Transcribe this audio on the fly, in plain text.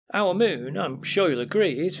Our moon, I'm sure you'll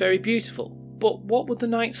agree, is very beautiful. But what would the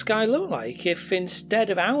night sky look like if instead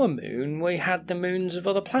of our moon we had the moons of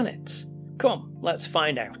other planets? Come, let's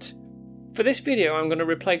find out. For this video I'm going to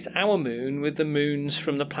replace our moon with the moons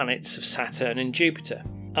from the planets of Saturn and Jupiter.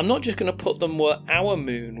 I'm not just going to put them where our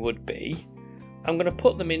moon would be, I'm going to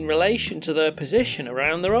put them in relation to their position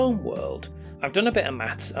around their own world. I've done a bit of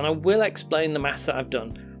maths and I will explain the maths that I've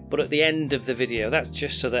done, but at the end of the video. That's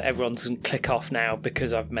just so that everyone doesn't click off now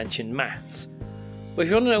because I've mentioned maths. But if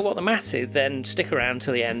you want to know what the maths is, then stick around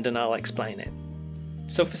till the end and I'll explain it.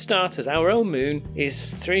 So for starters, our own moon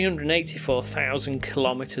is 384,000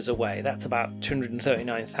 kilometres away. That's about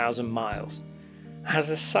 239,000 miles. It has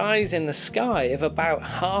a size in the sky of about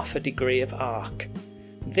half a degree of arc.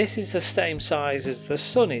 This is the same size as the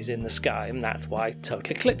sun is in the sky, and that's why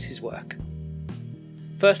total eclipses work.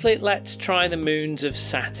 Firstly, let's try the moons of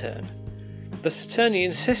Saturn. The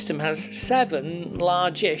Saturnian system has 7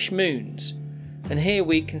 large-ish moons, and here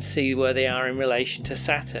we can see where they are in relation to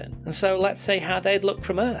Saturn, and so let's say how they'd look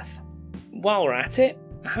from Earth. While we're at it,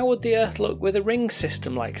 how would the Earth look with a ring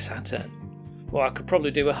system like Saturn? Well, I could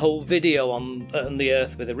probably do a whole video on the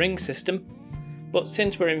Earth with a ring system, but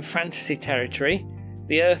since we're in fantasy territory,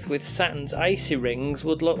 the Earth with Saturn's icy rings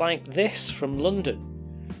would look like this from London.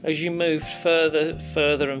 As you moved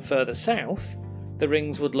further and further south, the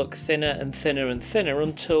rings would look thinner and thinner and thinner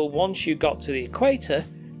until once you got to the equator,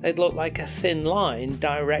 they'd look like a thin line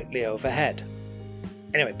directly overhead.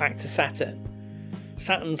 Anyway, back to Saturn.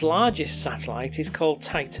 Saturn's largest satellite is called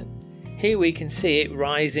Titan. Here we can see it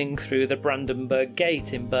rising through the Brandenburg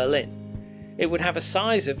Gate in Berlin. It would have a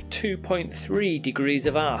size of 2.3 degrees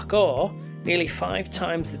of arc, or nearly 5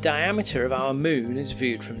 times the diameter of our moon as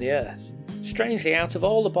viewed from the Earth. Strangely, out of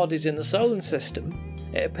all the bodies in the solar system,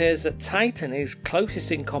 it appears that Titan is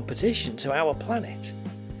closest in composition to our planet.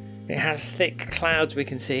 It has thick clouds we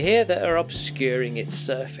can see here that are obscuring its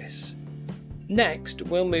surface. Next,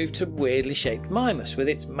 we'll move to weirdly shaped Mimas with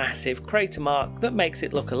its massive crater mark that makes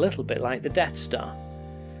it look a little bit like the Death Star.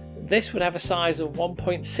 This would have a size of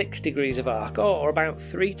 1.6 degrees of arc, or about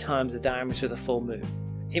 3 times the diameter of the full moon.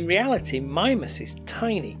 In reality, Mimas is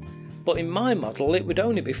tiny, but in my model it would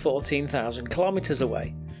only be 14,000 kilometres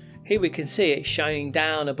away. Here we can see it shining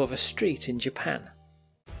down above a street in Japan.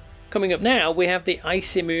 Coming up now, we have the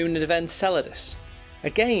icy moon of Enceladus.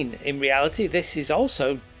 Again, in reality this is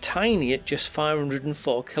also tiny at just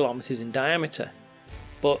 504 kilometres in diameter,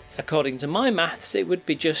 but according to my maths it would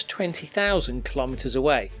be just 20,000 kilometres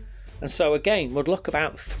away, and so again would look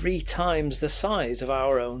about 3 times the size of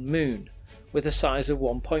our own moon, with a size of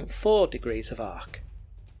 1.4 degrees of arc.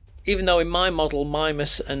 Even though in my model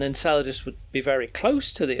Mimas and Enceladus would be very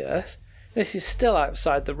close to the Earth, this is still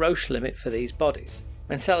outside the Roche limit for these bodies.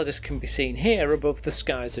 Enceladus can be seen here above the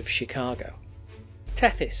skies of Chicago.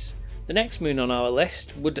 Tethys, the next moon on our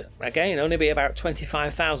list, would again only be about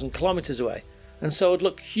 25,000 kilometres away, and so would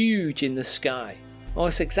look huge in the sky,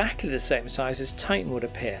 almost exactly the same size as Titan would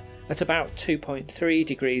appear, at about 2.3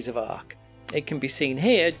 degrees of arc. It can be seen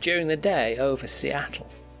here during the day over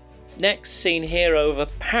Seattle. Next, seen here over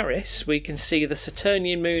Paris, we can see the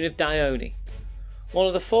Saturnian moon of Dione, one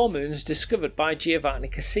of the 4 moons discovered by Giovanni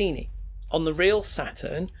Cassini. On the real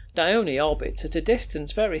Saturn, Dione orbits at a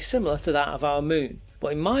distance very similar to that of our moon,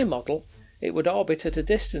 but in my model it would orbit at a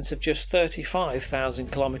distance of just 35,000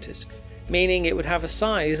 kilometres, meaning it would have a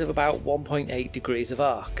size of about 1.8 degrees of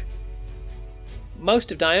arc.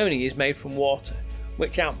 Most of Dione is made from water,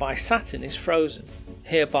 which out by Saturn is frozen.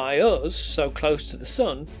 Here by us, so close to the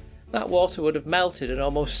Sun, that water would have melted and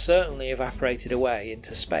almost certainly evaporated away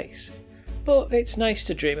into space. But it's nice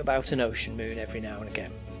to dream about an ocean moon every now and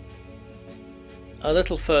again. A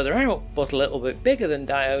little further out, but a little bit bigger than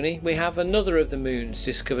Dione, we have another of the moons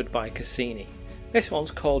discovered by Cassini. This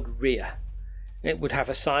one's called Rhea. It would have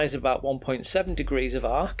a size of about 1.7 degrees of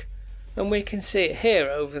arc, and we can see it here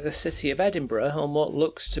over the city of Edinburgh on what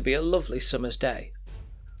looks to be a lovely summer's day.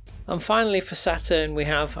 And finally for Saturn we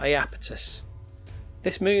have Iapetus.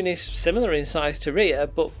 This moon is similar in size to Rhea,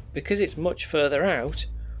 but because it's much further out,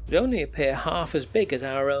 would only appear half as big as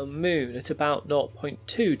our own moon at about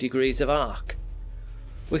 0.2 degrees of arc.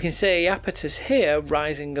 We can see Iapetus here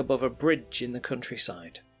rising above a bridge in the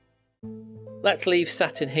countryside. Let's leave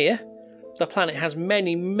Saturn here. The planet has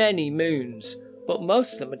many moons, but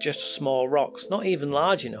most of them are just small rocks, not even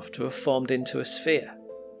large enough to have formed into a sphere.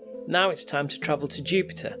 Now it's time to travel to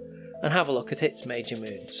Jupiter and have a look at its major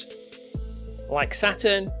moons. Like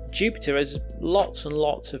Saturn, Jupiter has lots and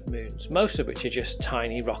lots of moons, most of which are just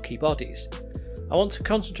tiny rocky bodies. I want to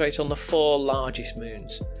concentrate on the 4 largest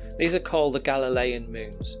moons, These are called the Galilean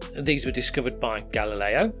moons. These were discovered by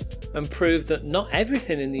Galileo and proved that not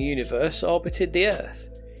everything in the universe orbited the Earth.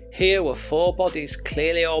 Here were 4 bodies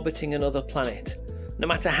clearly orbiting another planet. No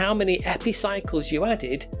matter how many epicycles you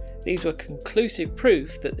added, these were conclusive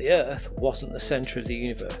proof that the Earth wasn't the centre of the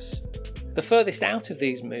universe. The furthest out of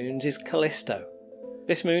these moons is Callisto.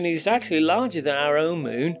 This moon is actually larger than our own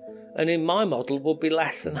moon, and in my model would be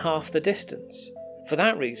less than half the distance. For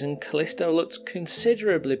that reason, Callisto looks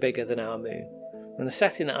considerably bigger than our moon, and the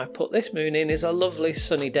setting that I've put this moon in is a lovely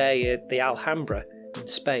sunny day at the Alhambra in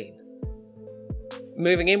Spain.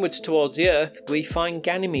 Moving inwards towards the Earth, we find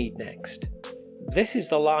Ganymede next. This is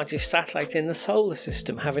the largest satellite in the solar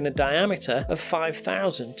system, having a diameter of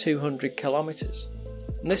 5,200 kilometres.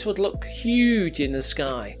 And this would look huge in the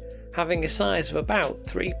sky, having a size of about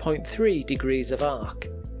 3.3 degrees of arc.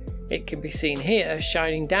 It can be seen here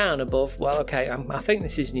shining down above, well okay, I think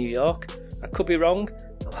this is New York. I could be wrong,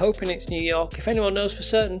 I'm hoping it's New York. If anyone knows for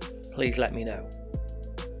certain, please let me know.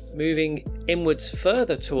 Moving inwards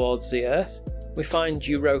further towards the Earth, we find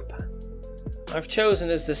Europa. I've chosen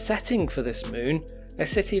as the setting for this moon a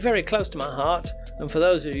city very close to my heart, and for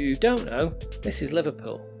those of you who don't know, this is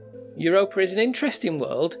Liverpool. Europa is an interesting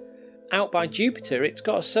world. Out by Jupiter, it's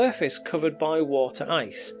got a surface covered by water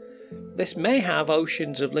ice. This may have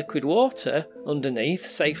oceans of liquid water underneath,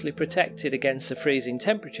 safely protected against the freezing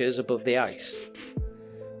temperatures above the ice.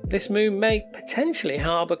 This moon may potentially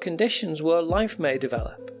harbour conditions where life may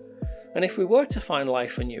develop, and if we were to find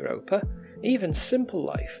life on Europa, even simple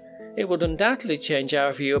life, it would undoubtedly change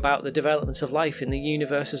our view about the development of life in the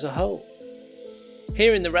universe as a whole.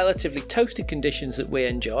 Here in the relatively toasty conditions that we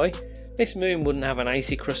enjoy, this moon wouldn't have an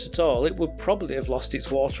icy crust at all, it would probably have lost its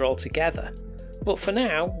water altogether. But for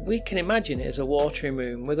now, we can imagine it as a watery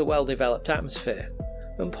moon with a well-developed atmosphere,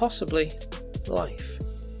 and possibly life.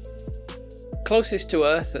 Closest to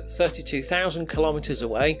Earth at 32,000 kilometres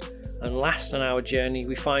away, and last on our journey,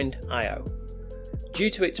 we find Io. Due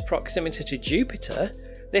to its proximity to Jupiter,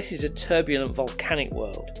 this is a turbulent volcanic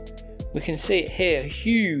world. We can see it here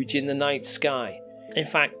huge in the night sky. In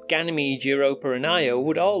fact, Ganymede, Europa and Io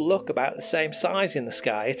would all look about the same size in the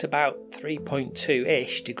sky at about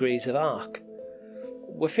 3.2-ish degrees of arc.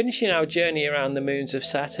 We're finishing our journey around the moons of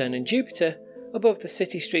Saturn and Jupiter above the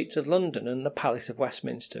city streets of London and the Palace of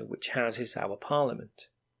Westminster, which houses our Parliament.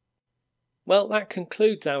 Well, that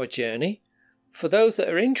concludes our journey. For those that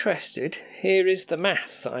are interested, here is the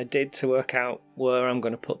math that I did to work out where I'm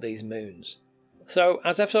going to put these moons. So,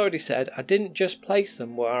 as I've already said, I didn't just place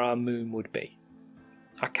them where our moon would be.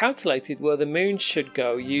 I calculated where the moons should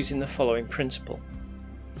go using the following principle.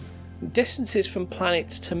 Distances from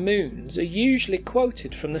planets to moons are usually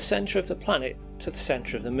quoted from the centre of the planet to the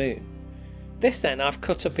centre of the moon. This then I've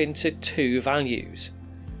cut up into 2 values.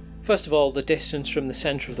 First of all, the distance from the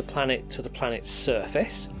centre of the planet to the planet's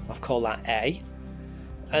surface, I've called that A,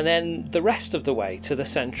 and then the rest of the way to the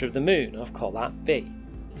centre of the moon, I've called that B.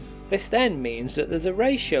 This then means that there's a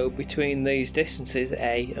ratio between these distances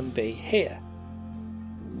A and B here.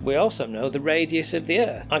 We also know the radius of the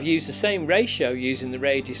Earth. I've used the same ratio using the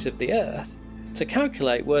radius of the Earth to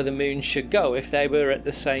calculate where the moons should go if they were at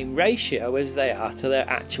the same ratio as they are to their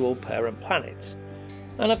actual parent planets.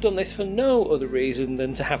 And I've done this for no other reason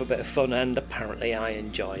than to have a bit of fun, and apparently I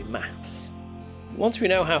enjoy maths. Once we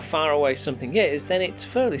know how far away something is, then it's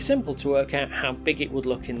fairly simple to work out how big it would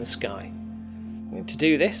look in the sky. And to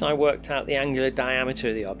do this, I worked out the angular diameter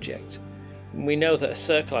of the object. We know that a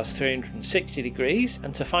circle has 360 degrees,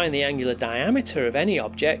 and to find the angular diameter of any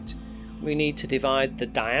object, we need to divide the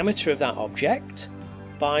diameter of that object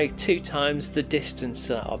by 2 times the distance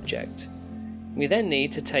to that object. We then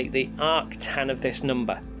need to take the arctan of this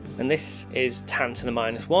number, and this is tan to the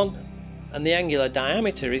minus 1, and the angular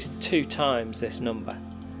diameter is 2 times this number.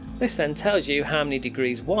 This then tells you how many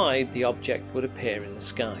degrees wide the object would appear in the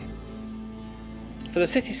sky. For the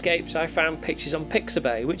cityscapes, I found pictures on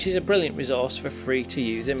Pixabay, which is a brilliant resource for free to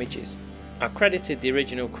use images. I credited the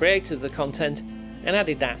original creators of the content and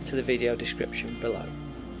added that to the video description below.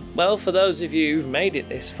 Well, for those of you who've made it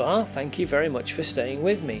this far, thank you very much for staying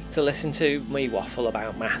with me to listen to me waffle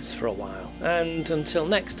about maths for a while. And until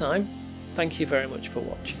next time, thank you very much for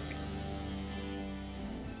watching.